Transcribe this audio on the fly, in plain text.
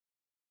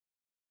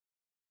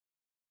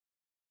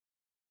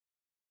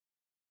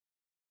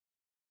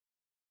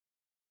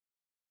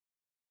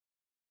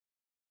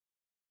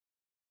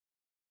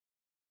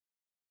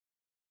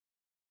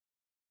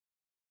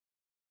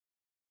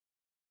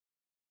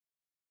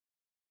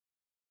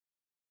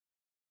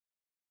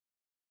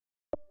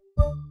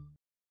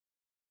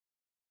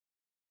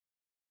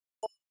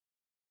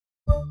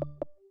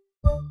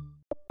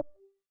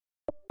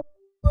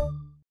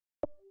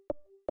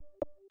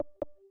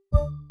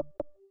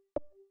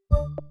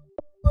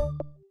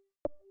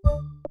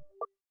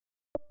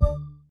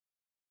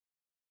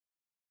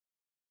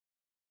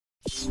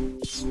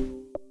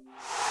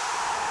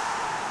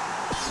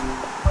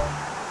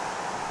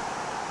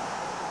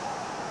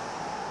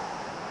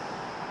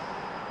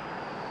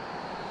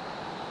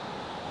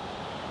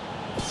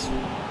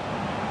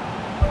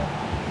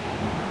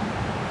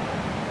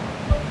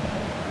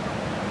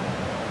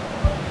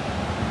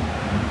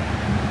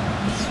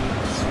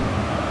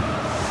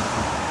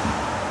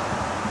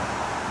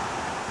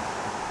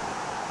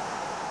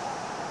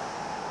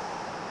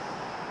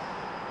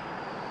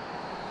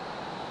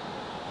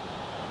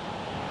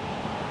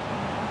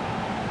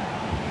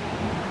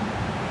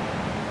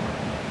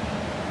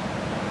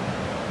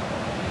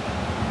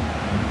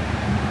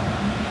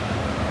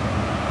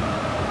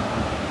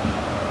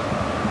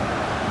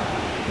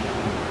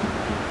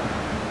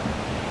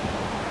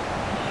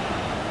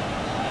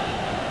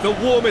The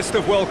warmest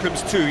of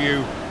welcomes to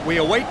you. We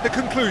await the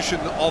conclusion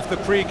of the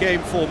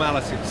pre-game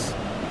formalities.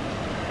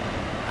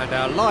 And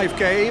our live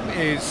game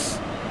is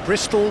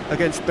Bristol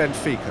against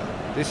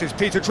Benfica. This is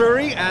Peter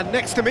Drury, and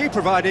next to me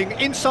providing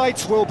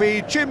insights will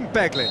be Jim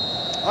Beglin.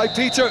 Hi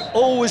Peter,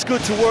 always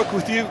good to work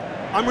with you.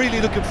 I'm really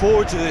looking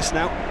forward to this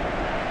now.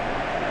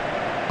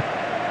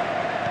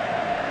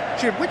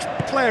 Jim, which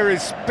player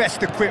is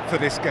best equipped for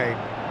this game?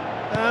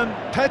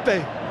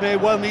 Pepe may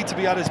well need to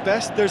be at his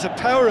best. There's a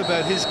power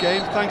about his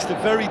game thanks to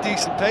very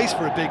decent pace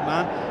for a big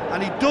man,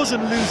 and he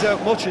doesn't lose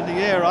out much in the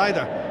air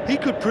either. He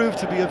could prove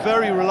to be a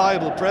very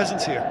reliable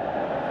presence here.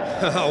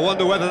 I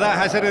wonder whether that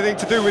has anything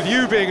to do with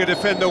you being a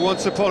defender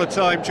once upon a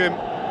time, Jim.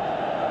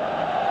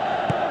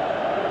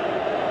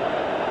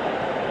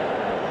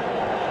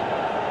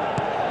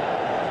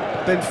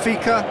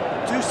 Benfica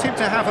do seem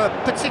to have a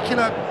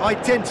particular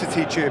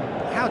identity, Jim.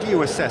 How do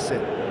you assess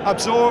it?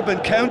 Absorb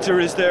and counter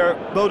is their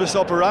modus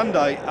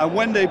operandi, and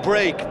when they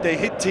break, they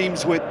hit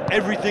teams with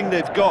everything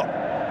they've got.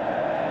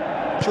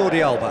 Jordi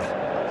Alba.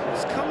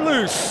 It's come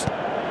loose.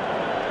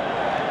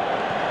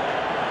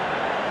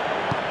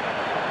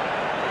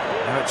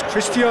 Now it's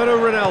Cristiano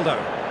Ronaldo.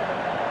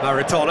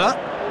 Maradona.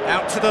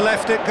 Out to the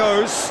left it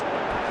goes.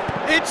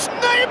 It's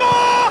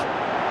Neymar!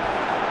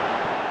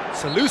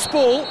 It's a loose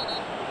ball.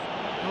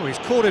 Oh, he's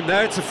caught him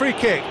there. It's a free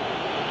kick.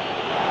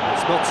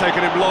 It's not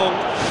taken him long.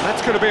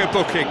 That's going to be a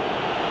booking.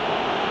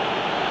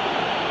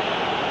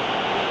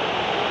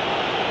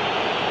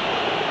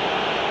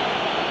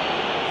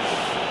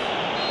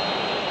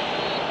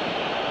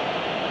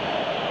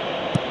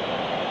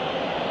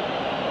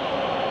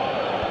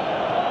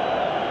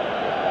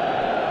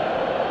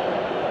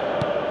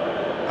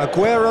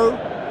 Aguero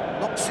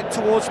knocks it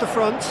towards the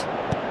front.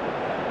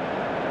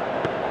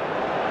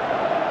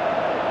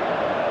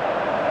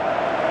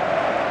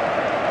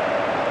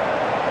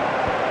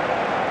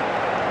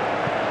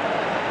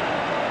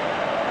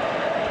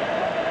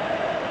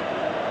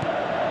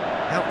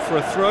 Out for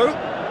a throw.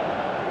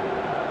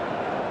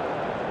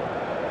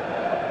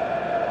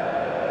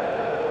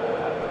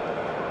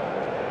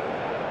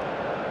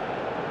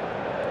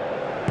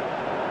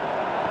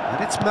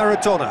 And it's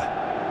Maradona.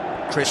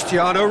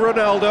 Cristiano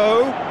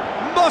Ronaldo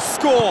must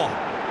score!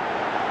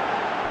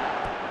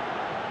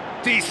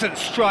 Decent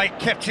strike,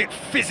 kept it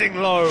fizzing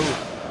low.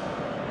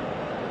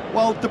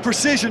 Well, the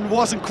precision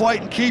wasn't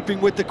quite in keeping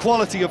with the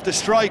quality of the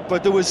strike,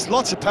 but there was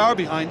lots of power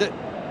behind it.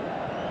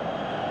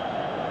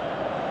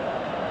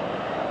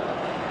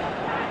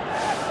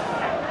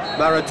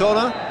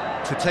 Maradona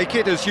to take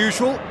it as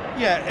usual.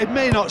 Yeah, it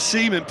may not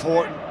seem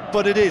important,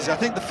 but it is. I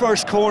think the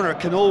first corner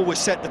can always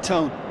set the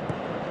tone.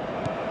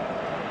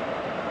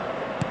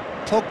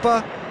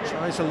 Pogba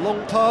tries a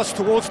long pass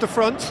towards the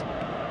front.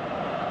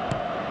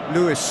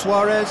 Luis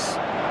Suarez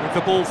with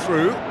the ball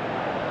through.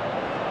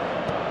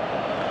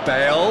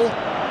 Bale.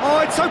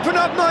 Oh, it's opened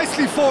up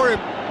nicely for him.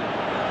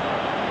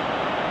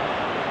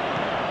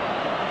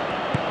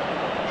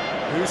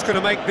 Who's going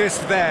to make this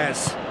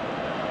theirs?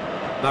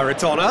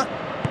 Maradona.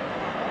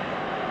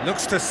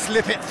 Looks to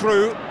slip it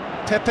through.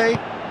 Pepe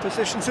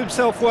positions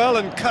himself well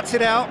and cuts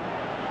it out.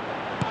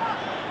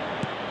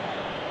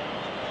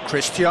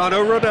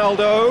 Cristiano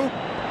Ronaldo.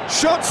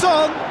 Shots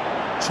on!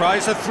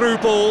 Tries a through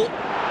ball.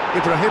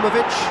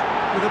 Ibrahimovic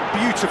with a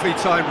beautifully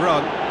timed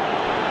run.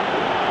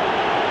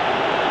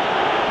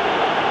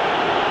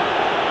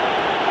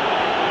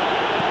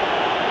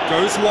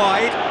 Goes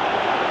wide.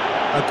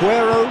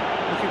 Aguero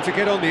looking to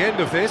get on the end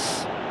of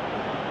this.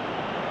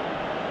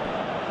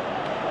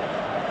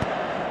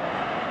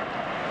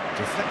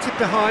 Deflected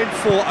behind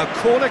for a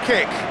corner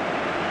kick.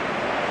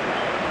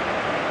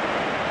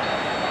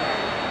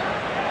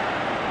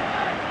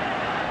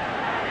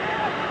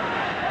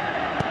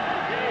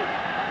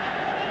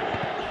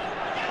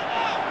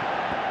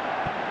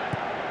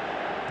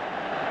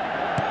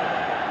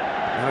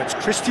 Now it's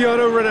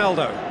Cristiano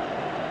Ronaldo.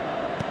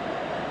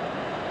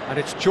 And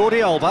it's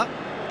Jordi Alba.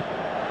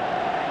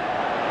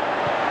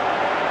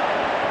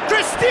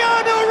 Cristiano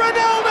Cristiano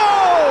Ronaldo!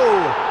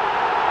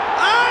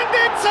 And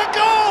it's a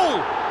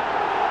goal!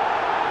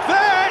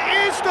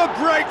 There is the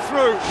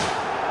breakthrough!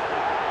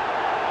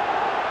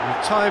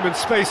 With time and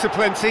space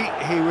aplenty,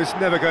 he was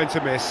never going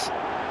to miss.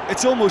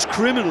 It's almost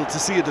criminal to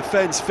see a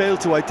defence fail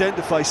to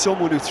identify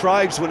someone who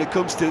thrives when it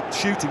comes to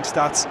shooting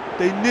stats.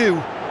 They knew,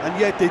 and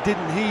yet they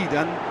didn't heed,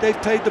 and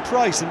they've paid the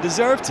price and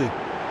deserve to.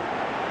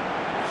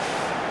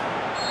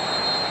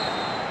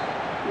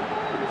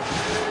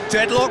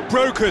 Deadlock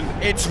broken,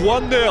 it's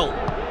 1-0.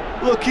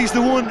 Look, he's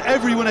the one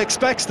everyone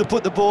expects to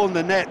put the ball in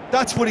the net.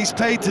 That's what he's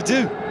paid to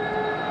do.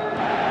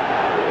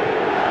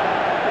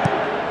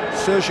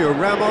 Sergio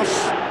Ramos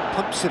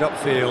pumps it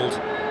upfield.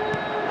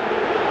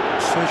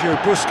 Sergio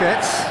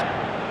Busquets.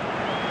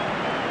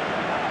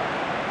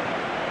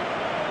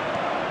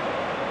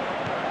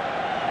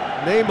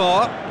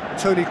 Neymar,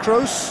 Toni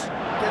Kroos,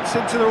 gets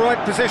into the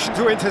right position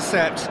to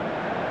intercept.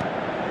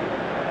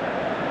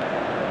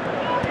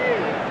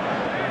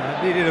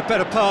 Needed a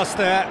better pass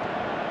there.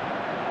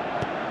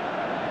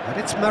 And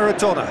it's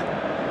Maradona.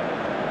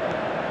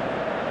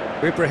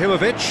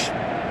 Ibrahimovic.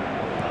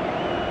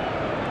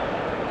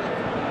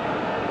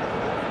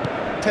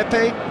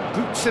 Pepe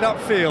boots it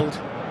upfield.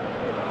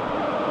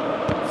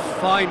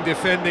 Fine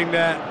defending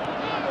there.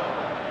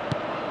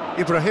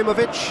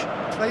 Ibrahimovic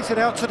plays it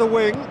out to the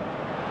wing.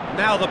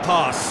 Now the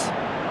pass.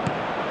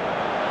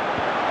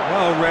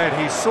 Well read,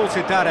 he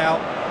sorted that out.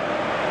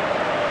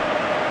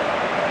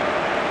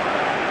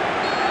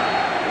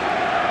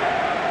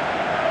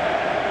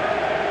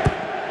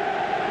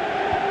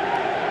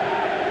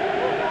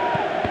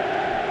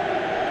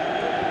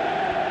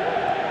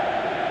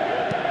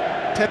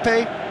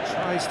 Pepe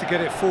tries to get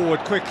it forward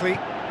quickly.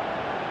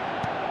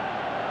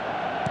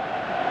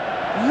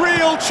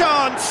 Real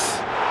chance!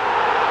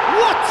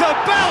 What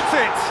about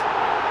it?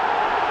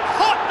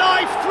 Hot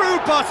knife through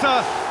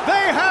butter.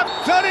 They have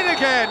done it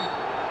again.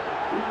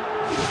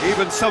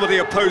 Even some of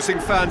the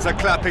opposing fans are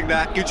clapping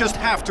that. You just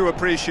have to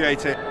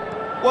appreciate it.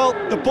 Well,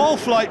 the ball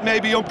flight may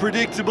be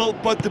unpredictable,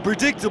 but the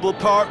predictable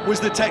part was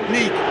the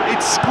technique.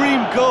 It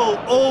screamed goal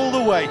all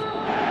the way.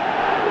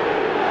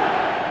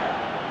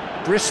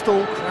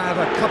 Bristol grab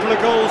a couple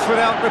of goals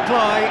without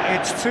reply.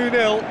 It's 2-0.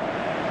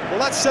 Well,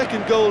 that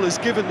second goal has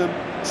given them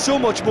so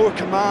much more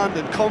command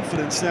and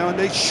confidence now, and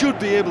they should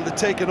be able to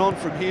take it on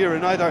from here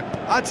and either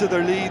add to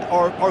their lead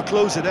or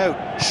close it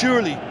out.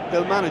 Surely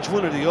they'll manage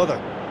one or the other.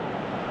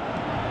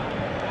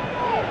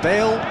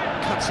 Bale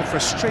cuts a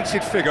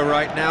frustrated figure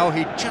right now.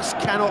 He just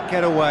cannot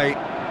get away.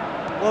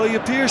 Well, he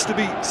appears to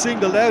be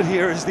singled out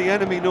here as the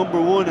enemy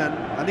number one,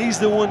 and he's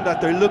the one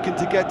that they're looking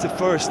to get to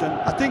first, and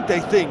I think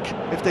they think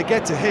if they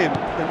get to him,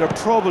 then they're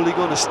probably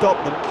going to stop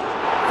them.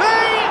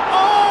 They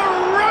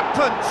are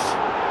rampant!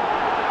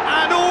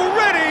 And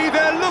already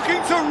they're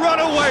looking to run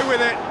away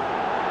with it.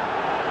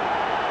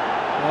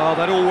 Well,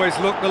 that always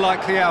looked the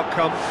likely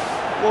outcome.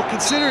 Well,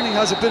 considering he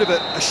has a bit of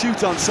a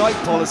shoot-on-sight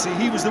policy,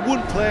 he was the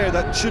one player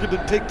that should have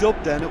been picked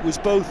up then. It was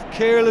both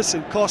careless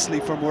and costly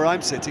from where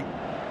I'm sitting.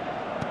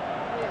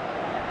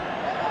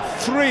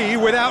 3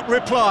 without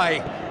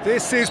reply.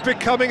 This is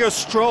becoming a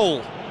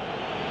stroll.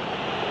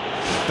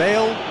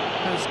 Bale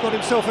has got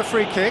himself a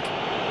free kick.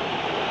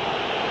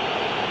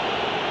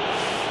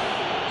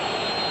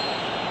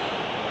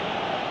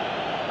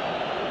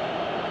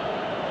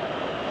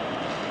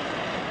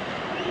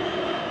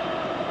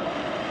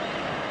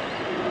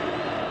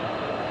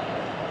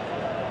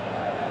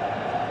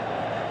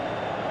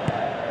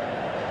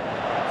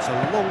 It's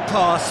a long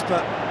pass,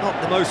 but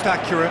not the most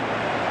accurate.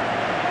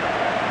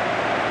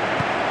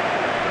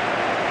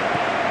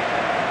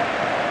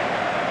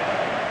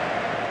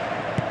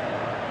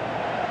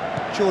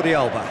 Jordi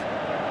Alba.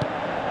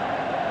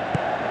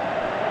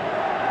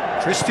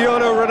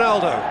 Cristiano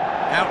Ronaldo.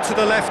 Out to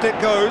the left it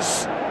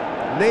goes.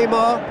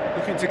 Neymar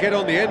looking to get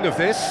on the end of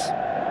this.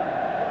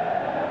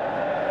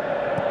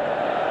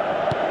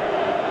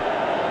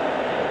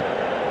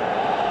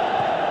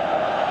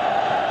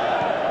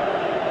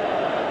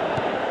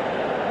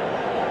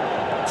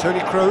 Toni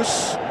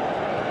Kroos.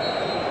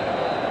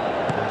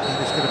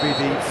 That is going to be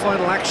the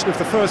final action of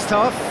the first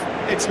half.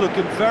 It's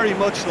looking very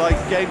much like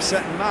game,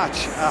 set and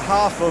match. A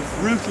half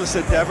of ruthless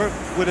endeavour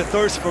with a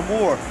thirst for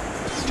more.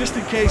 Just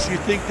in case you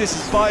think this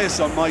is bias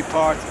on my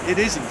part, it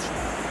isn't.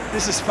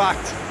 This is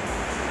fact.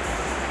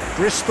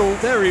 Bristol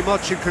very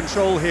much in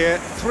control here,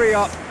 3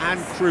 up and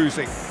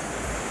cruising.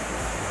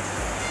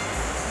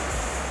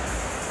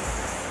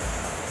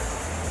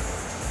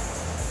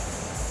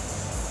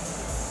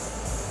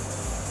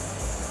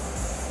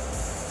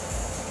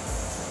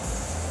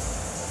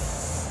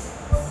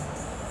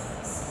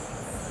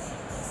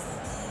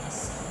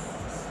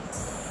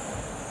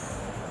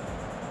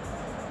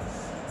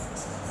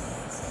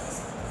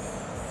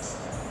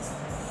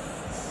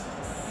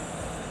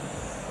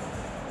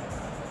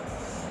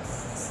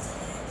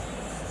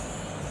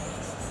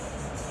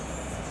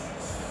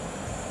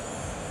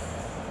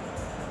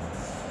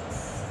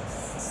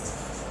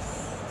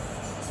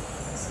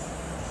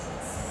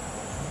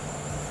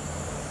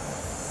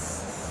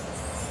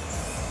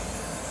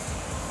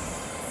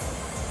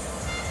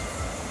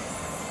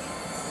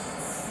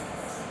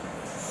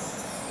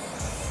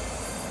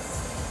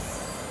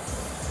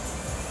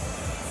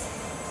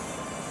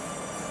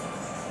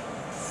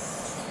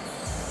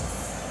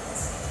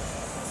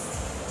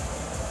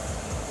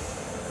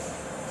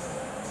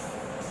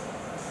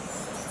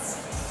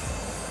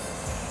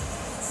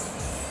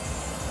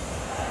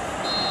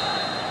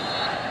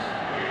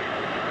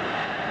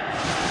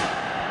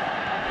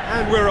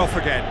 we're off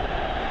again.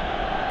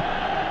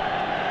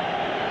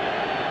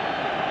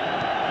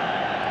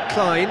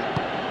 Klein,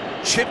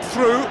 chipped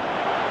through.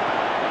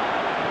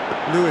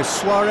 Luis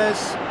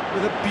Suarez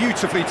with a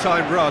beautifully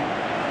timed run.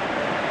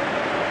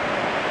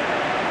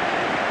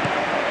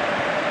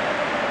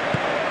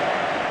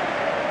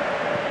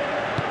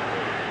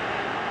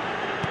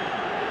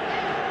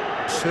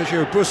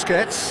 Sergio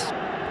Busquets.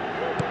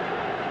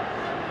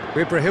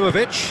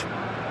 Ibrahimovic.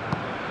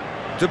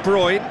 De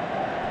Bruyne.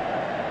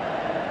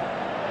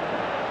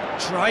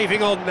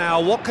 Driving on now,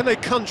 what can they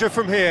conjure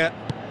from here?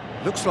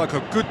 Looks like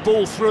a good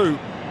ball through.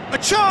 A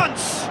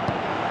chance!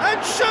 And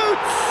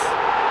shoots!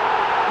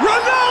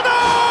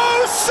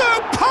 Ronaldo!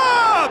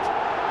 Superb!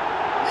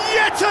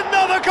 Yet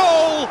another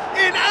goal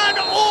in an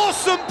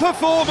awesome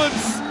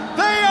performance!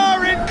 They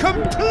are in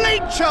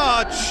complete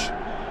charge!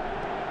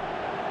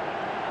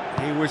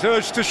 He was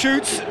urged to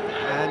shoot,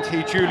 and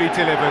he duly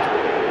delivered.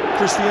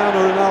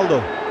 Cristiano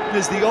Ronaldo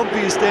is the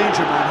obvious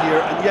danger man here,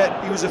 and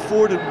yet he was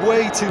afforded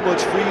way too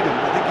much freedom.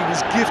 I think he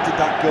was gifted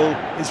that goal.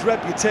 His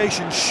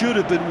reputation should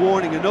have been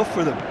warning enough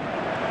for them.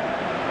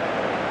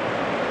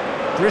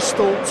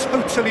 Bristol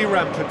totally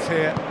rampant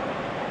here.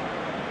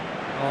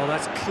 Oh,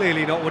 that's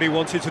clearly not what he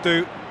wanted to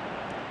do.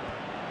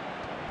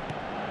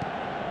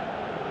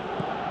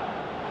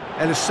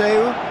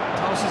 Eliseu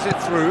passes it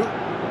through.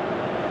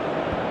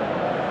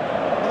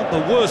 Not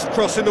the worst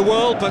cross in the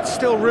world, but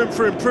still room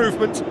for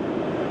improvement.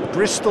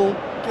 Bristol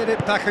get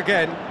it back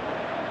again.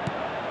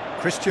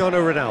 Cristiano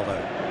Ronaldo.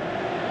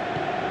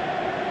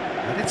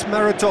 And it's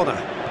Maradona.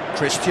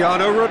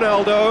 Cristiano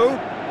Ronaldo.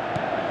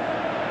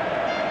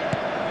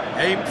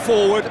 Aimed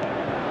forward.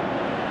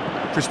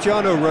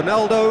 Cristiano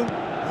Ronaldo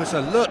was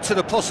alert to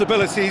the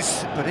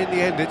possibilities, but in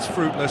the end it's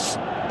fruitless.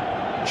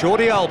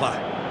 Jordi Alba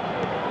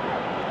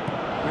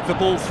with the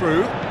ball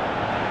through.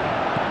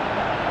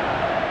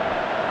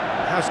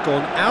 Has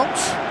gone out.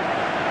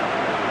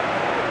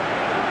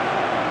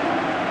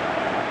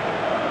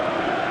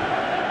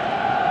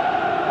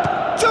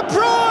 De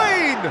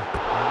Bruyne!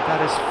 And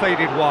that has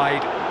faded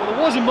wide. Well,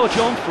 there wasn't much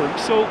on for him,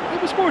 so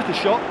it was worth a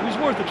shot. It was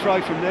worth a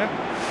try from there.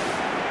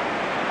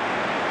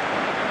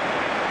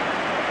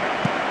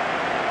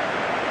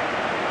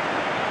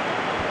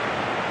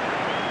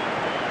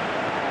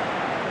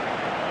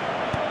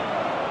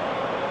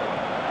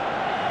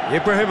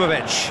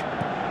 Ibrahimovic.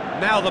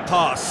 Now the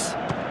pass.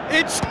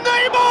 It's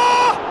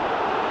Neymar!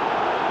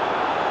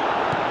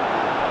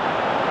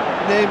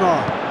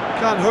 Neymar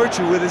can't hurt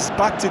you with his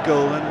back to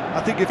goal, and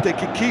I think if they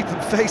can keep him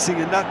facing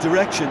in that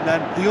direction,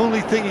 then the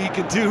only thing he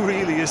can do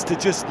really is to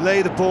just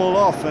lay the ball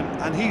off,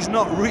 and he's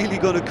not really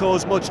going to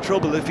cause much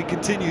trouble if he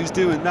continues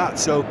doing that,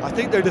 so I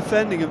think they're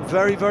defending him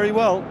very, very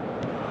well.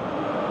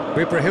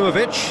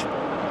 Ibrahimovic.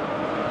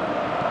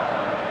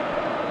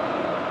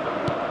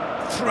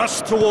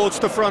 Thrust towards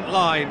the front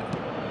line.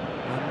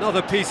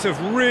 Another piece of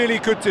really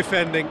good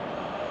defending.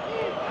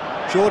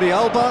 Jordi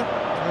Alba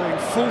going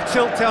full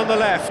tilt down the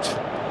left.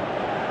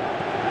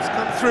 He's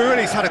come through and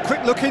he's had a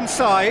quick look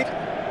inside.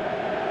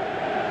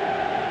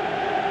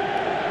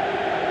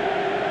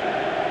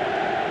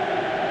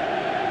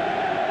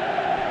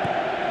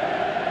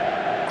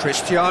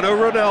 Cristiano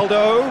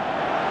Ronaldo.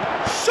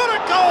 Shot a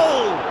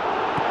goal!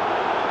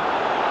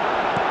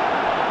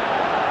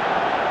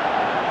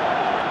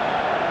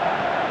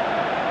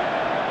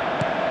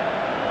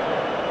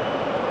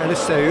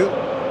 Eliseu,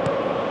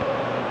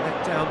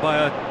 let down by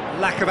a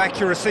lack of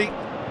accuracy.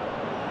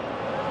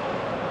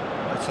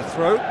 That's a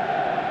throw.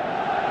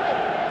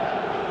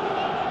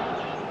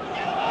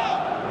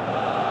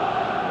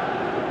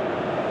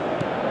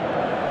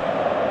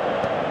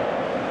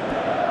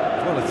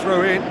 Well, a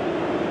throw in.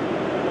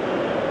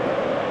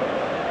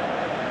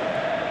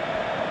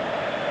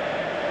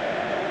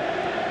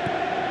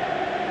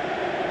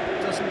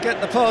 Doesn't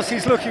get the pass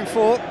he's looking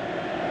for.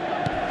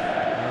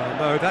 Oh,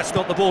 no, that's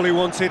not the ball he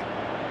wanted.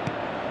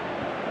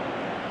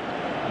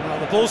 Well,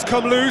 the ball's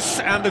come loose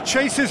and the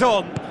chase is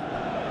on.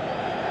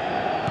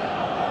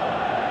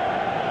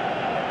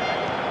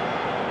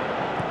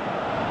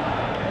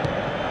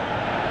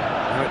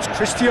 Now it's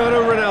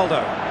Cristiano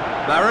Ronaldo.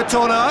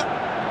 Maradona.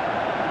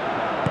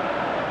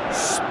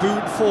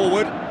 Spoon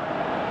forward.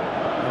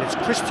 And it's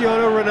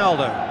Cristiano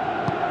Ronaldo.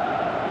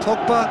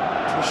 Pogba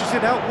pushes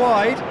it out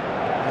wide.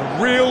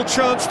 A real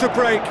chance to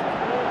break.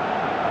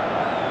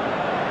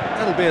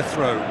 That'll be a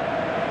throw.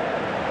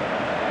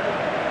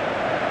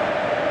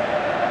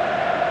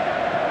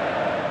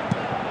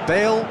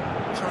 Bale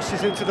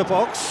crosses into the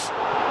box.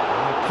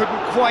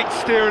 Couldn't quite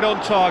steer it on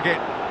target.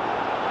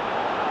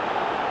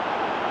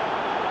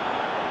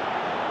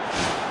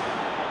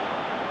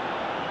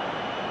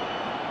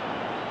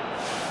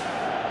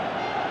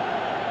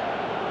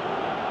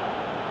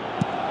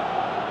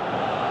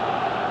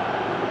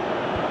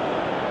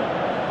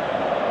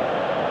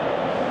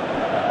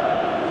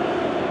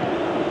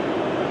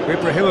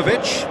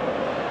 Ibrahimovic.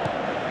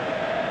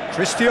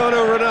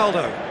 Cristiano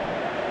Ronaldo.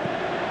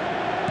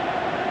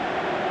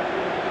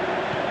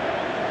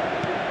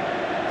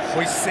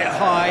 Hoists it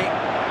high.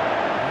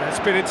 It's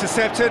been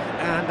intercepted,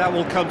 and that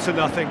will come to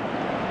nothing.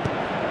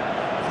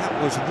 That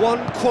Was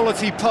one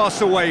quality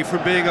pass away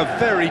from being a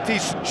very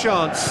decent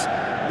chance.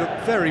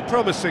 Looked very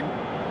promising.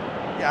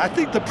 Yeah, I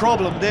think the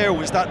problem there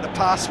was that the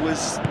pass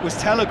was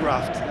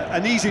telegraphed.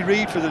 An easy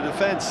read for the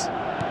defence.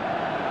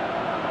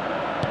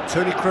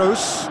 Toni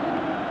Kroos.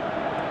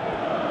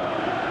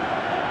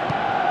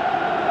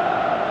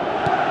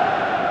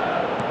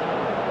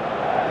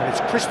 And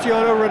it's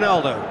Cristiano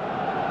Ronaldo.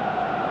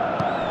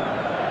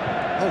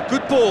 Oh,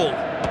 good ball.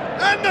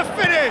 And the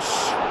finish!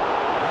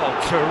 Oh,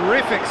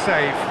 terrific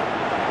save.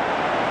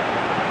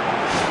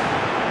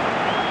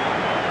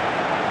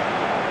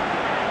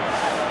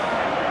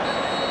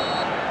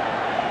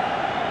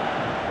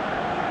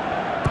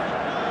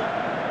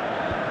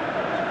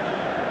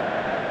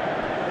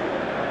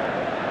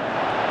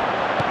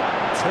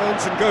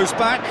 Turns and goes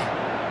back.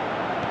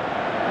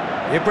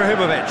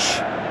 Ibrahimovic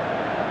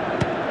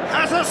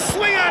has a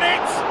swing at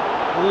it.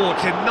 Oh,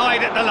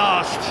 denied at the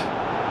last.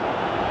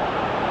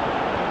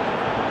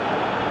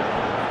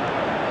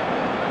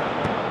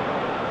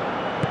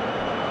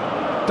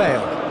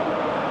 Bale.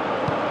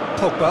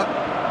 Pogba.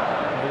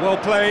 Well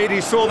played, he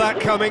saw that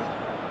coming.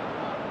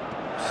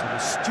 Some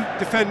astute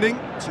defending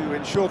to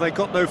ensure they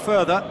got no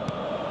further.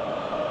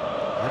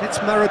 And it's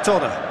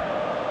Maradona.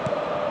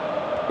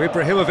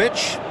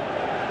 Ibrahimovic.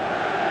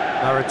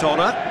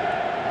 Maradona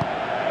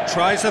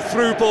tries a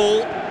through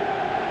ball.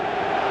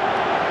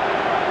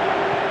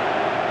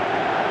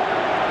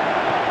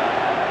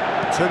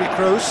 Toni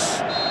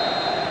Kroos.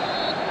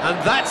 And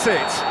that's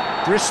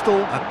it. Bristol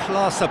a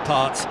class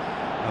apart.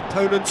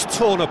 Opponents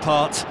torn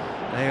apart.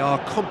 They are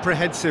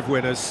comprehensive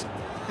winners.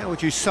 How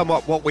would you sum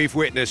up what we've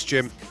witnessed,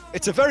 Jim?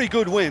 It's a very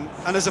good win,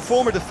 and as a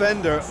former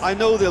defender, I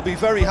know they'll be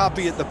very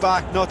happy at the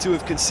back not to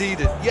have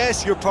conceded.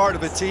 Yes, you're part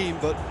of a team,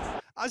 but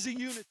as a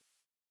unit...